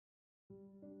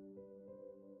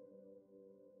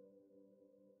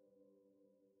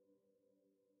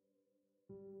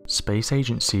Space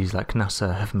agencies like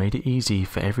NASA have made it easy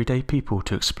for everyday people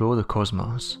to explore the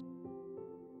cosmos.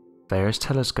 Various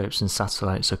telescopes and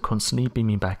satellites are constantly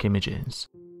beaming back images.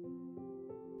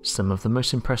 Some of the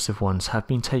most impressive ones have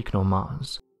been taken on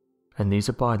Mars, and these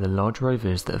are by the large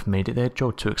rovers that have made it their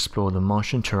job to explore the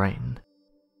Martian terrain.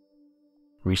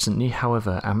 Recently,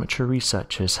 however, amateur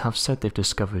researchers have said they've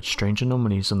discovered strange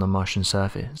anomalies on the Martian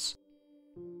surface.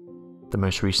 The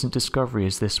most recent discovery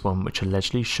is this one, which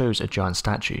allegedly shows a giant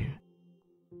statue.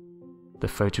 The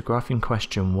photograph in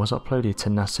question was uploaded to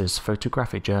NASA's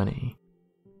photographic journey.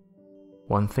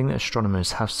 One thing that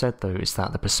astronomers have said though is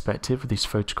that the perspective of these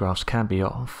photographs can be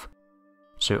off,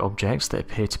 so objects that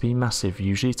appear to be massive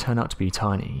usually turn out to be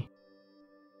tiny.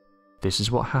 This is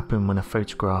what happened when a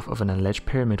photograph of an alleged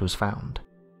pyramid was found.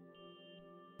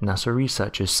 NASA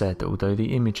researchers said that although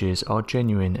the images are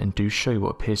genuine and do show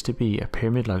what appears to be a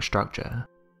pyramid-like structure,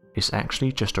 it's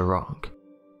actually just a rock,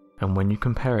 and when you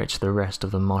compare it to the rest of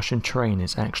the Martian terrain,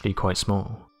 it's actually quite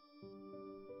small.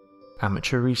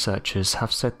 Amateur researchers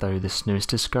have said though this newest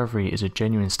discovery is a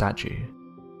genuine statue.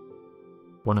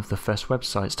 One of the first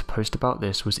websites to post about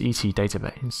this was ET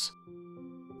Database.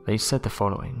 They said the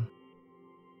following: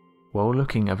 "While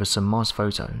looking over some Mars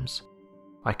photos,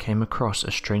 I came across a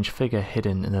strange figure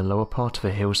hidden in the lower part of a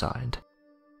hillside.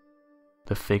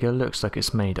 The figure looks like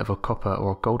it's made of a copper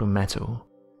or golden metal.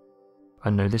 I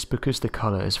know this because the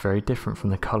colour is very different from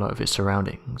the colour of its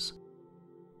surroundings."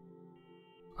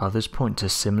 Others point to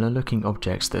similar looking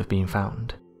objects that have been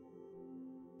found.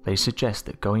 They suggest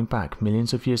that going back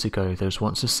millions of years ago there was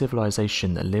once a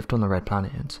civilization that lived on the Red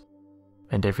Planet,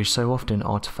 and every so often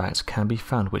artifacts can be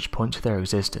found which point to their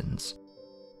existence.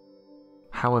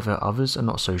 However, others are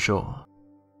not so sure.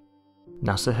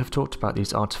 NASA have talked about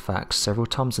these artifacts several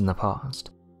times in the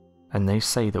past, and they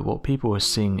say that what people are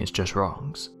seeing is just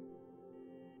rocks.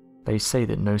 They say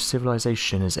that no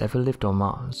civilization has ever lived on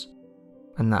Mars,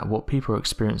 and that what people are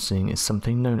experiencing is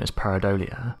something known as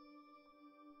pareidolia.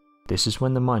 This is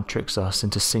when the mind tricks us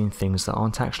into seeing things that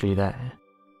aren't actually there.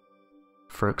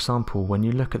 For example, when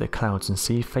you look at the clouds and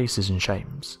see faces and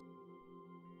shapes.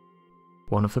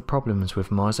 One of the problems with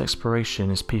Mars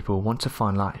exploration is people want to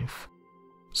find life,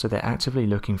 so they're actively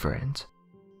looking for it.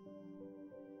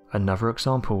 Another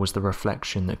example was the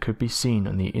reflection that could be seen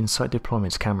on the InSight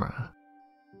deployment's camera.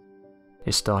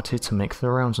 It started to make the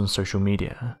rounds on social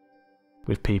media,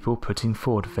 with people putting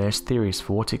forward various theories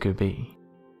for what it could be.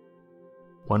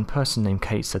 One person named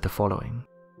Kate said the following: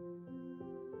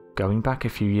 "Going back a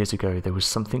few years ago there was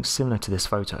something similar to this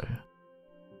photo.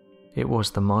 It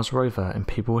was the Mars rover and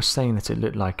people were saying that it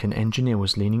looked like an engineer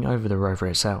was leaning over the rover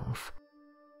itself.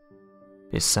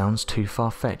 It sounds too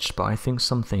far-fetched, but I think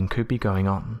something could be going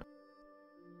on.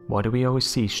 Why do we always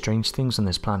see strange things on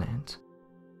this planet?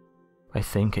 I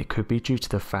think it could be due to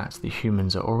the fact that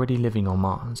humans are already living on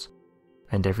Mars,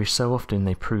 and every so often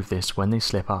they prove this when they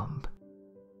slip up.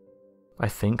 I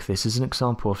think this is an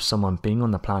example of someone being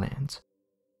on the planet.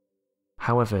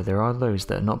 However, there are those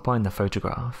that are not buying the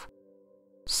photograph,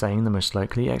 saying the most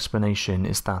likely explanation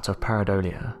is that of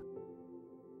pareidolia."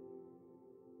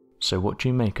 So what do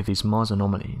you make of these Mars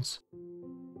anomalies?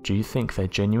 Do you think they're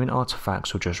genuine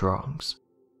artifacts or just rocks?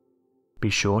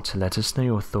 Be sure to let us know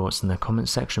your thoughts in the comment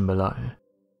section below,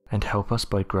 and help us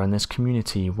by growing this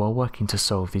community while working to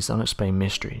solve these unexplained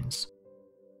mysteries.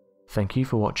 Thank you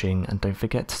for watching, and don't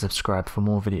forget to subscribe for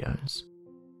more videos.